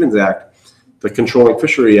Magnuson-Stevens Act, the Controlling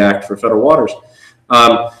Fishery Act for federal waters.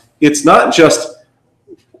 It's not just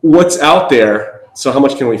what's out there, so how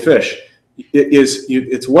much can we fish?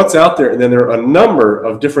 It's what's out there, and then there are a number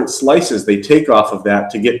of different slices they take off of that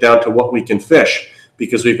to get down to what we can fish,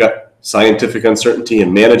 because we've got scientific uncertainty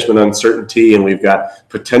and management uncertainty, and we've got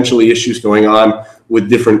potentially issues going on with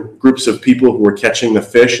different groups of people who are catching the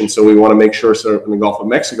fish. And so we want to make sure, so in the Gulf of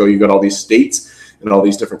Mexico, you've got all these states and all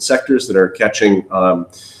these different sectors that are catching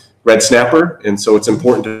red snapper, and so it's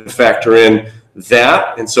important to factor in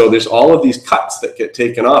that. And so there's all of these cuts that get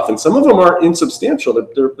taken off, and some of them are insubstantial.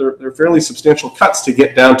 They're fairly substantial cuts to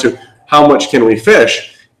get down to how much can we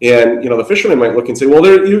fish. And, you know, the fishermen might look and say, well,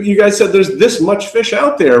 you guys said there's this much fish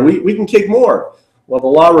out there, we can take more. Well, the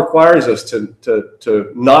law requires us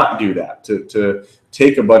to not do that, to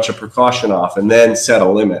take a bunch of precaution off and then set a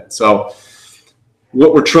limit. So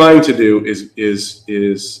what we're trying to do is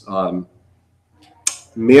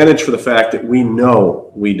manage for the fact that we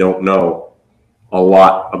know we don't know a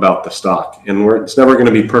lot about the stock, and it's never going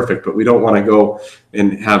to be perfect, but we don't want to go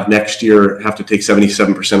and have next year have to take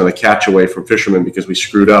 77% of the catch away from fishermen because we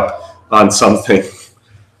screwed up on something.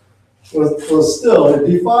 Well, still, it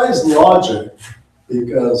defies logic,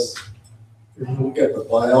 because if you look at the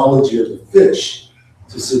biology of the fish,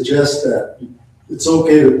 to suggest that it's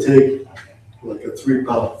okay to take like a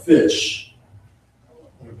 3-pound fish,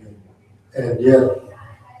 and yet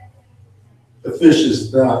the fish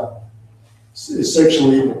is not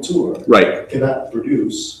sexually immature, right? Cannot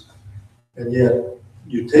produce, and yet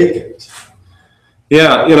you take it.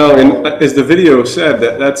 Yeah, you know, and as the video said,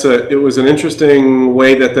 it was an interesting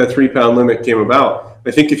way that 3-pound limit came about.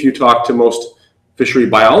 I think if you talk to most fishery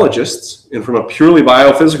biologists, and from a purely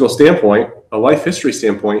biophysical standpoint, a life history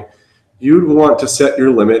standpoint, you'd want to set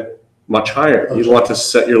your limit much higher. You'd want to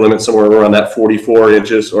set your limit somewhere around that 44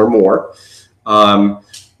 inches or more.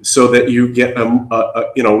 So that you get,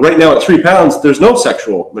 you know, right now at 3 pounds, there's no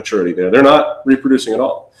sexual maturity there. They're not reproducing at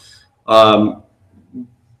all.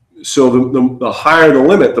 So the higher the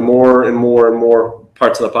limit, the more and more and more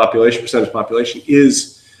parts of the population, percentage population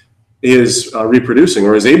is reproducing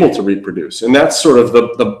or is able to reproduce. And that's sort of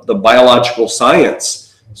the biological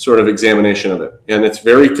science sort of examination of it. And it's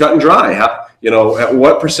very cut and dry. You know, at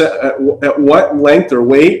what length or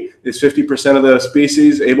weight is 50% of the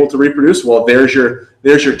species able to reproduce? Well, there's your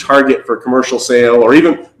target for commercial sale or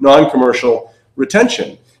even non-commercial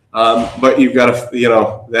retention. But you've got to, you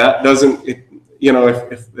know, that doesn't, you know,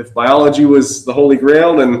 if biology was the holy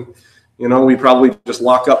grail, then, you know, we probably just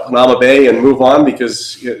lock up Hanauma Bay and move on,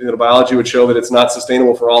 because, you know, biology would show that it's not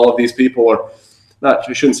sustainable for all of these people, or not,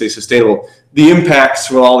 I shouldn't say sustainable. The impacts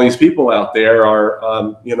for all these people out there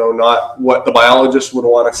are, you know, not what the biologists would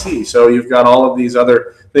want to see. So you've got all of these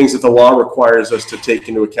other things that the law requires us to take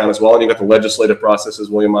into account as well. And you've got the legislative process, as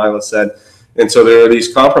William Isla said. And so there are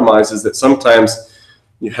these compromises that sometimes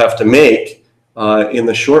you have to make in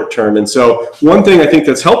the short term. And so one thing I think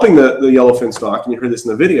that's helping the yellowfin stock, and you heard this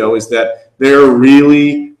in the video, is that they're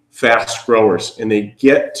really fast growers, and they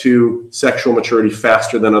get to sexual maturity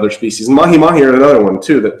faster than other species. And mahi-mahi are another one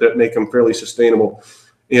too that make them fairly sustainable.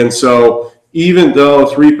 And so even though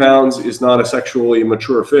 3 pounds is not a sexually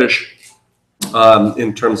mature fish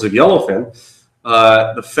in terms of yellowfin,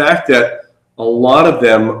 the fact that a lot of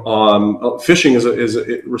them, fishing is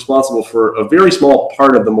responsible for a very small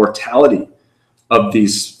part of the mortality of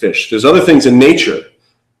these fish. There's other things in nature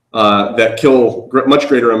that kill much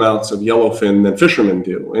greater amounts of yellowfin than fishermen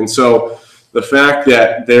do. And so the fact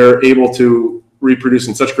that they're able to reproduce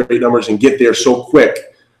in such great numbers and get there so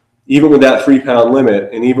quick, even with that 3 pound limit,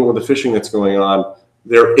 and even with the fishing that's going on,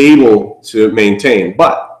 they're able to maintain.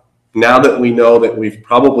 But now that we know that we've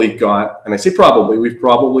probably got, and I say probably, we've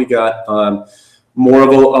probably got more of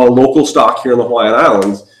a local stock here in the Hawaiian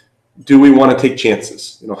Islands, do we want to take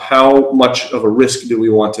chances? You know, how much of a risk do we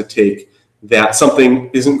want to take that something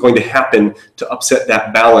isn't going to happen to upset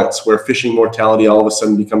that balance, where fishing mortality all of a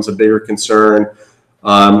sudden becomes a bigger concern,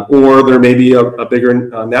 or there may be a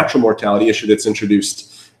bigger natural mortality issue that's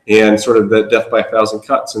introduced, and sort of the death by 1,000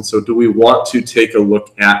 cuts. And so do we want to take a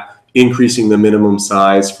look at increasing the minimum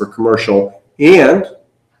size for commercial? And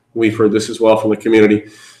we've heard this as well from the community,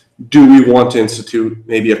 do we want to institute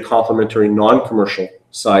maybe a complementary non-commercial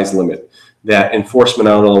size limit that enforcement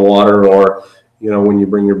out on the water, or, you know, when you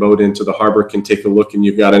bring your boat into the harbor, can take a look and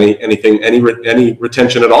you've got any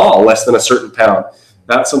retention at all less than a certain pound.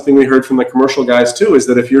 That's something we heard from the commercial guys too, is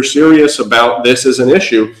that if you're serious about this as an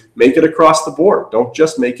issue, make it across the board. Don't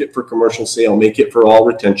just make it for commercial sale, make it for all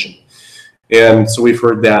retention. And so we've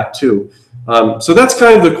heard that too. So that's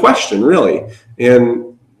kind of the question, really.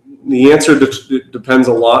 And the answer depends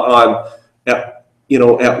a lot on,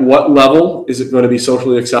 at what level is it going to be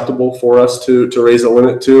socially acceptable for us to raise a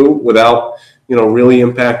limit to, without, you know, really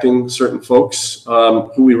impacting certain folks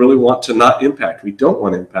who we really want to not impact. We don't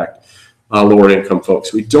want to impact lower income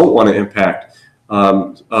folks. We don't want to impact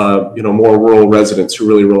more rural residents who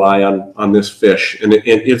really rely on this fish. And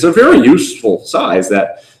it's a very useful size,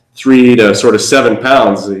 that 3 to sort of 7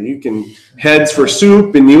 pounds. You can heads for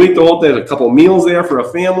soup, and you eat the whole day. There's a couple meals there for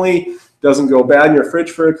a family. Doesn't go bad in your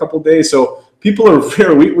fridge for a couple days. So people are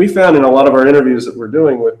we found in a lot of our interviews that we're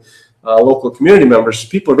doing with local community members,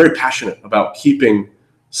 people are very passionate about keeping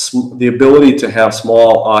the ability to have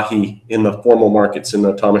small ahi in the formal markets, in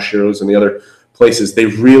the Tamashiros and the other places. They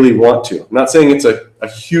really want to. I'm not saying it's a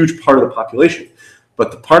huge part of the population,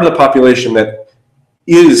 but the part of the population that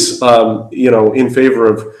is in favor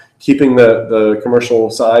of keeping the commercial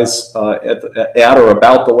size at or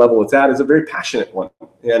about the level it's at is a very passionate one,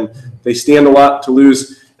 and they stand a lot to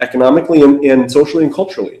lose economically and socially and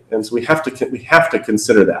culturally, and so we have to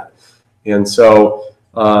consider that. And so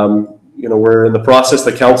we're in the process,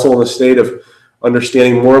 the council and the state, of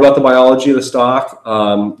understanding more about the biology of the stock.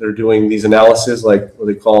 They're doing these analyses, like what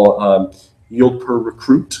they call yield per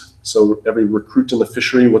recruit. So every recruit in the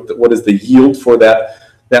fishery, what is the yield for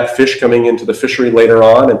that fish coming into the fishery later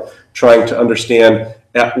on, and trying to understand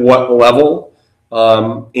at what level,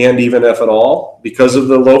 and even if at all, because of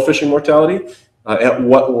the low fishing mortality, at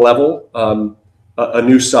what level a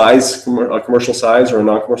new size, a commercial size or a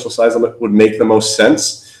non-commercial size limit would make the most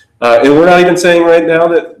sense. And we're not even saying right now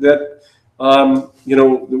that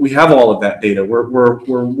we have all of that data. We're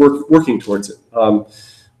working towards it.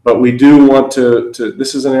 But we do want to,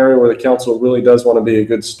 this is an area where the council really does want to be a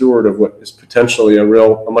good steward of what is potentially a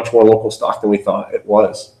much more local stock than we thought it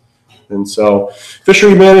was. And so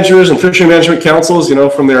fishery managers and fishery management councils,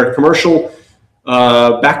 from their commercial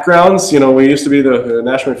backgrounds, we used to be the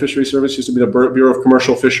National Fishery Service, used to be the Bureau of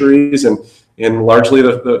Commercial Fisheries, and largely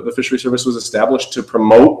the Fishery Service was established to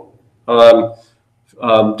promote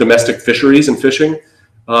domestic fisheries and fishing.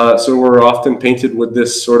 So we're often painted with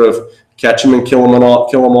this sort of catch them and kill them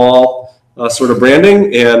all sort of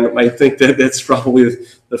branding, and I think that it's probably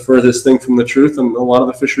the furthest thing from the truth. And a lot of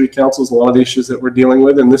the fishery councils, a lot of the issues that we're dealing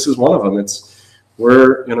with, and this is one of them.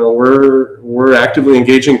 We're actively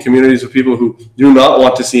engaging communities of people who do not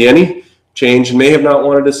want to see any change, and may have not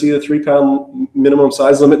wanted to see the 3 pound minimum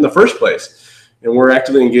size limit in the first place. and we're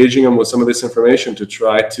actively engaging them with some of this information to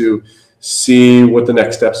try to see what the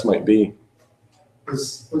next steps might be. But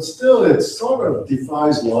still, it sort of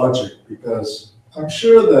defies logic, because I'm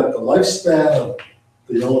sure that the lifespan of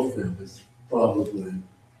the yellowfin is probably,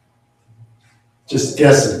 just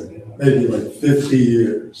guessing, maybe like 50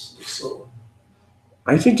 years or so.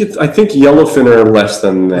 I think yellowfin are less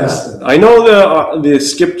than that. I know the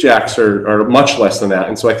skipjacks are much less than that,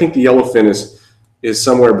 and so I think the yellowfin is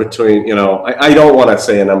somewhere between, you know, I don't want to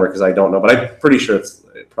say a number because I don't know, but I'm pretty sure it's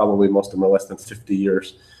probably most of them are less than 50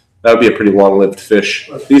 years. That would be a pretty long-lived fish.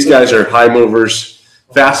 These guys are high movers,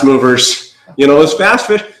 fast movers. You know, those fast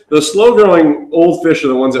fish, those slow-growing old fish are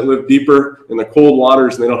the ones that live deeper in the cold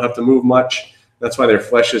waters, and they don't have to move much. That's why their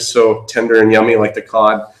flesh is so tender and yummy, like the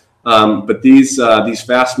cod. But these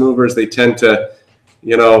fast movers, they tend to,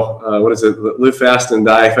 you know, what is it? Live fast and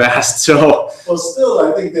die fast. So, well, still,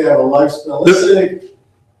 I think they have a lifespan. Let's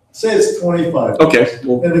say it's 25. Okay.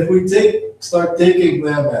 Well, and if we start taking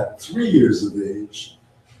them at 3 years of age,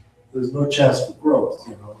 there's no chance for growth.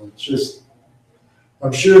 You know, it's just,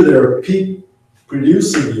 I'm sure their peak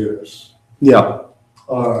producing years. Yeah.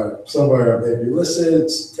 Are somewhere maybe, let's say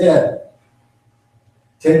it's 10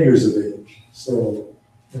 years of age. So,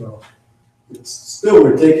 you know, it's still,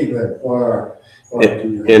 we're taking them far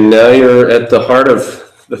and now you're at the heart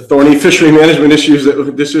of the thorny fishery management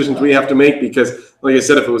decisions we have to make, because like I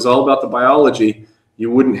said, if it was all about the biology,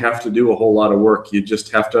 you wouldn't have to do a whole lot of work. You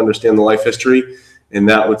just have to understand the life history, and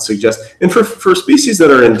that would suggest, and for species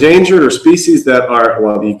that are endangered, or species that are,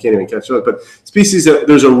 well, you can't even catch those, but species that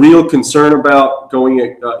there's a real concern about going,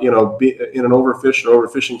 you know, in an overfished or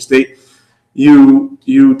overfishing state, you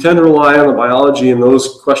tend to rely on the biology and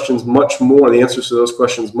those questions much more, the answers to those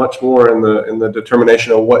questions much more in the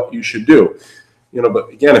determination of what you should do. You know, but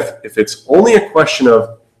again, if it's only a question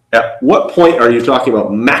of at what point are you talking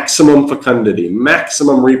about maximum fecundity,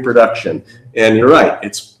 maximum reproduction, and you're right,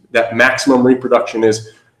 it's that maximum reproduction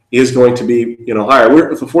is going to be, you know, higher.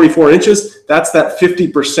 We're for 44 inches, that's that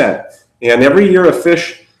 50%, and every year a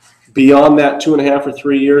fish beyond that 2.5 or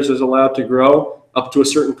 3 years is allowed to grow. Up to a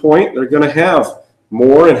certain point, they're going to have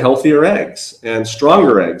more and healthier eggs, and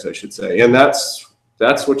stronger eggs, I should say, and that's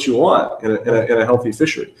what you want in a healthy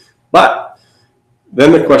fishery. But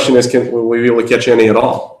then the question is, will we be able to catch any at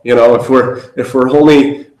all? You know, if we're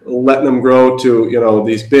only letting them grow to, you know,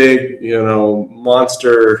 these big, you know,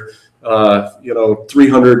 monster, you know,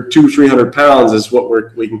 300 pounds is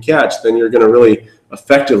what we can catch, then you're going to really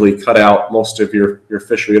effectively cut out most of your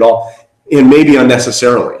fishery at all, and maybe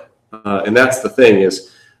unnecessarily. And that's the thing,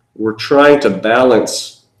 is we're trying to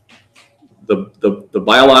balance the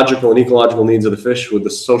biological and ecological needs of the fish with the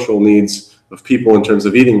social needs of people in terms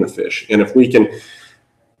of eating the fish. And if we can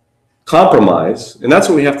compromise, and that's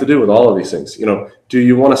what we have to do with all of these things. You know, do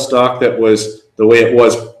you want a stock that was the way it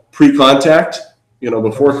was pre-contact, you know,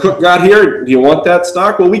 before Cook got here? Do you want that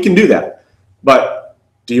stock? Well, we can do that. But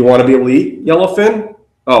do you want to be able to eat yellowfin?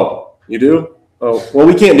 Oh, you do? Oh, well,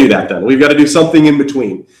 we can't do that then. We've got to do something in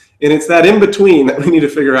between. And it's that in between that we need to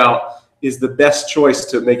figure out is the best choice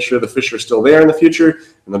to make sure the fish are still there in the future,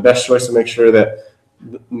 and the best choice to make sure that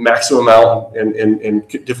the maximum amount and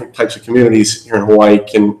different types of communities here in Hawaii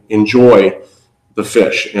can enjoy the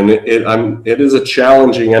fish. And it is a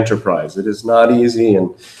challenging enterprise. It is not easy,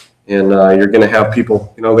 and you're going to have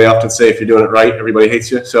people, you know, they often say if you're doing it right, everybody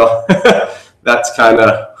hates you. So that's kind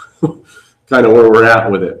of where we're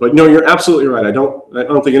at with it. But no, you're absolutely right. I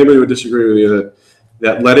don't think anybody would disagree with you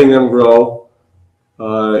that letting them grow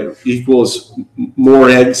equals more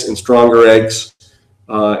eggs and stronger eggs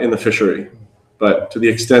in the fishery. But to the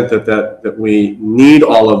extent that we need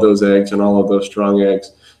all of those eggs and all of those strong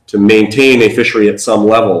eggs to maintain a fishery at some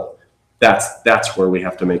level, that's where we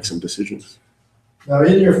have to make some decisions. Now,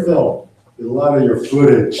 in your film, a lot of your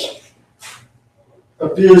footage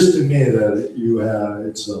appears to me that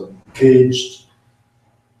it's caged,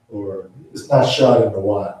 or it's not shot in the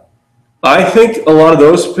wild. I think a lot of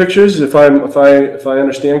those pictures, if I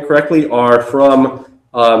understand correctly, are from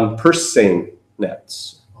purse seine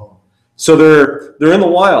nets. So they're in the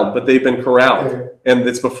wild, but they've been corralled, and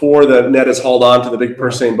it's before the net is hauled on to the big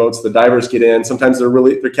purse seine boats. The divers get in. Sometimes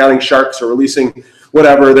they're counting sharks or releasing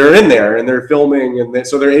whatever. They're in there and they're filming, and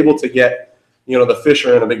so they're able to get, you know, the fish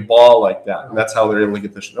are in a big ball like that, and that's how they're able to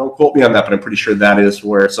get the fish. Don't quote me on that, but I'm pretty sure that is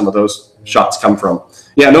where some of those shots come from.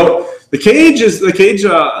 Yeah, no. The cage, the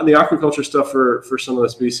aquaculture stuff for some of the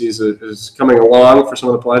species is coming along for some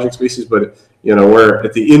of the pelagic species, but you know, we're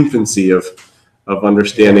at the infancy of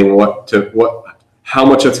understanding how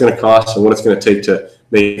much that's going to cost and what it's going to take to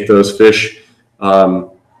make those fish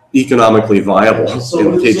economically viable. So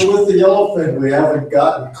with the yellowfin, we haven't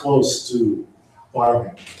gotten close to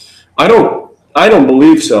farming? I don't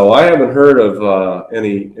believe so. I haven't heard of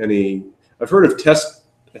any. I've heard of tests.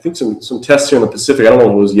 I think some tests here in the Pacific. I don't know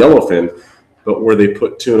if it was yellowfin, but where they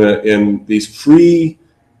put tuna in these free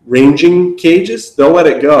ranging cages. They'll let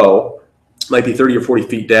it go. Might be 30 or 40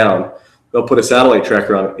 feet down. They'll put a satellite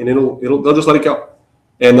tracker on it, and they'll just let it go,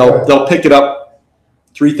 and they'll pick it up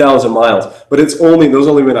 3,000 miles. But those only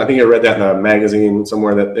been, I think I read that in a magazine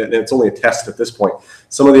somewhere, that it's only a test at this point.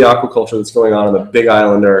 Some of the aquaculture that's going on the Big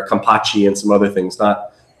Island are kampachi and some other things,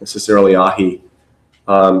 not necessarily ahi,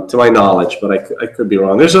 to my knowledge, but I could be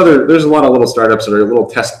wrong. There's a lot of little startups that are little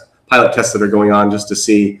pilot tests that are going on just to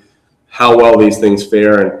see how well these things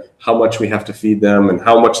fare and how much we have to feed them and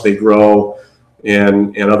how much they grow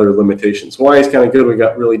and other limitations. Hawaii is kind of good. We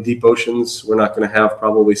got really deep oceans. We're not going to have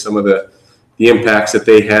probably some of the impacts that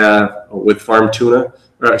they have with farm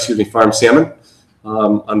salmon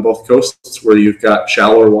on both coasts, where you've got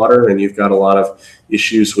shallower water and you've got a lot of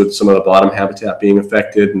issues with some of the bottom habitat being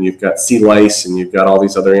affected, and you've got sea lice and you've got all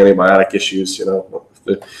these other antibiotic issues. You know,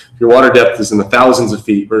 if your water depth is in the thousands of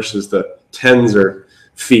feet versus the tens or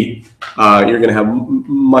feet, you're going to have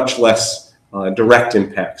much less direct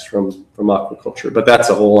impacts from aquaculture. But that's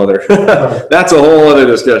a whole other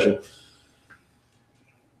discussion.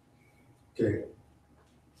 Okay.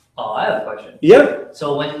 Oh, I have a question. Yeah.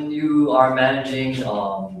 So when you are managing,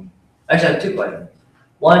 actually I have two questions.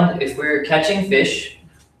 One, if we're catching fish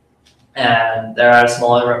and they're at a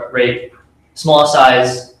smaller rate, smaller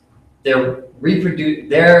size, if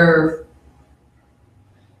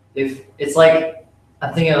it's like,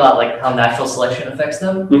 I'm thinking about like how natural selection affects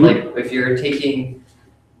them. Mm-hmm. Like if you're taking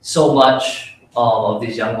so much of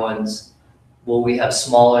these young ones, will we have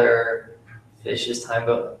smaller fish as time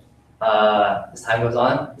goes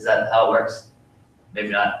on? Is that how it works? Maybe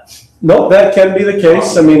not. No, that can be the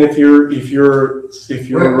case. I mean, if you're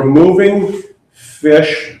removing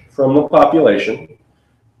fish from the population,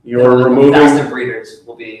 you're removing faster breeders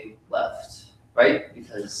will be left, right?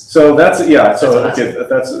 Because so that's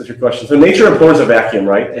your question. So nature abhors a vacuum,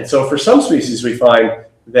 right? And so for some species, we find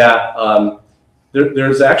that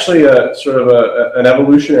there's actually a sort of an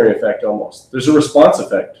evolutionary effect almost. There's a response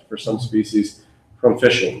effect for some species from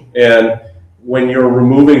fishing, and when you're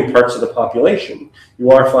removing parts of the population,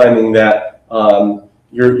 you are finding that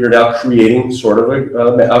you're now creating sort of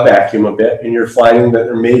a vacuum a bit, and you're finding that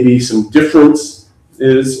there may be some differences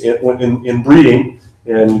in breeding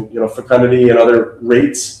and fecundity and other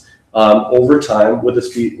rates over time with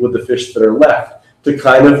the fish that are left. To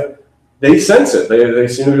kind of, they sense it. They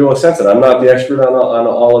seem to be able to sense it. I'm not the expert on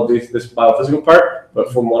all of this biophysical part,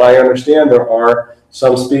 but from what I understand, there are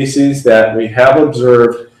some species that we have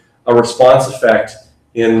observed a response effect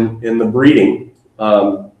in the breeding,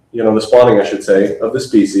 the spawning, I should say, of the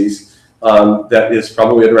species, that is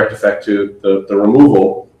probably a direct effect to the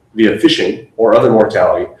removal via fishing or other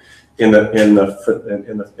mortality in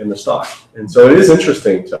the stock. And so it is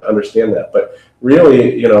interesting to understand that. But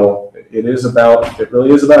really, it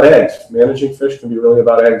really is about eggs. Managing fish can be really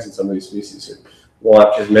about eggs in some of these species. You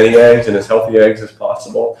want as many eggs and as healthy eggs as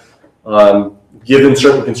possible, given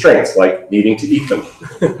certain constraints, like needing to eat them.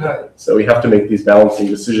 So we have to make these balancing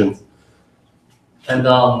decisions.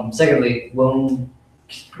 And secondly, when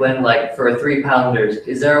like for 3-pounders,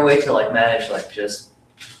 is there a way to like manage like just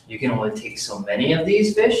you can only take so many of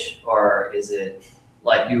these fish, or is it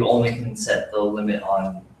like you only can set the limit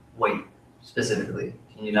on weight specifically?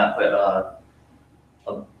 Can you not put a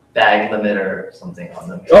bag limit or something on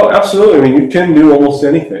them? Oh, absolutely. I mean, you can do almost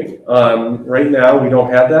anything. Right now, we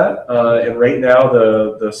don't have that. And right now,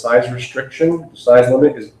 the size restriction, the size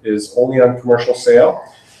limit is only on commercial sale.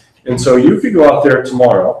 And so you could go out there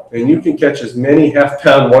tomorrow and you can catch as many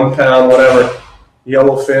half-pound, 1 pound, whatever,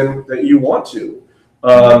 yellowfin that you want to.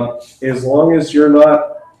 As long as you're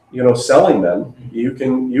not, selling them, you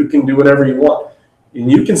can do whatever you want. And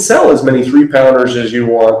you can sell as many 3-pounders as you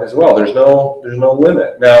want as well. There's no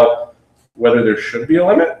limit. Now, whether there should be a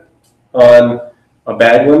limit on a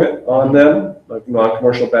bag limit on them, like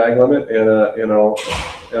non-commercial bag limit and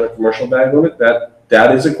a commercial bag limit,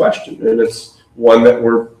 that is a question, and it's one that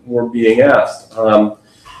we're being asked.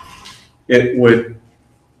 It would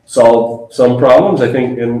solve some problems, I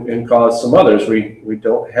think, and cause some others. We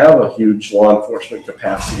don't have a huge law enforcement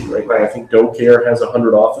capacity right now. I think Doe Care has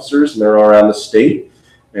 100 officers, and they're around the state,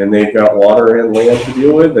 and they've got water and land to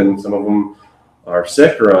deal with, and some of them are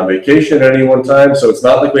sick or on vacation at any one time. So it's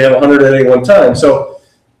not like we have 100 at any one time. So,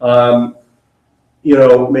 that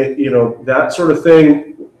sort of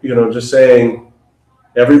thing. Just saying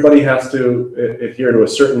everybody has to adhere to a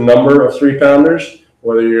certain number of 3-pounders.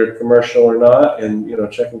 Whether you're commercial or not, and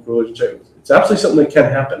checking coolers, it's absolutely something that can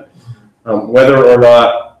happen. Whether or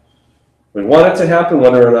not we want it to happen,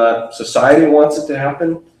 whether or not society wants it to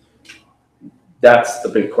happen, that's the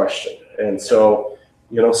big question. And so,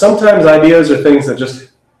 sometimes ideas are things that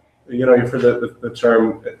just, you've heard the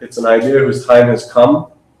term, it's an idea whose time has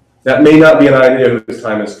come. That may not be an idea whose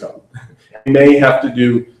time has come. You may have to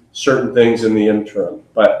do certain things in the interim.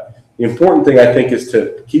 But the important thing, I think, is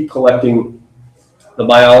to keep collecting the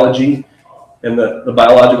biology and the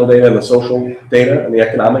biological data and the social data and the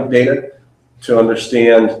economic data to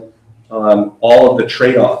understand all of the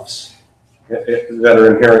trade-offs that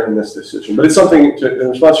are inherent in this decision. But it's something, in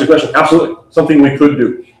response to your question, absolutely, something we could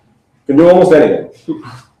do. We can do almost anything.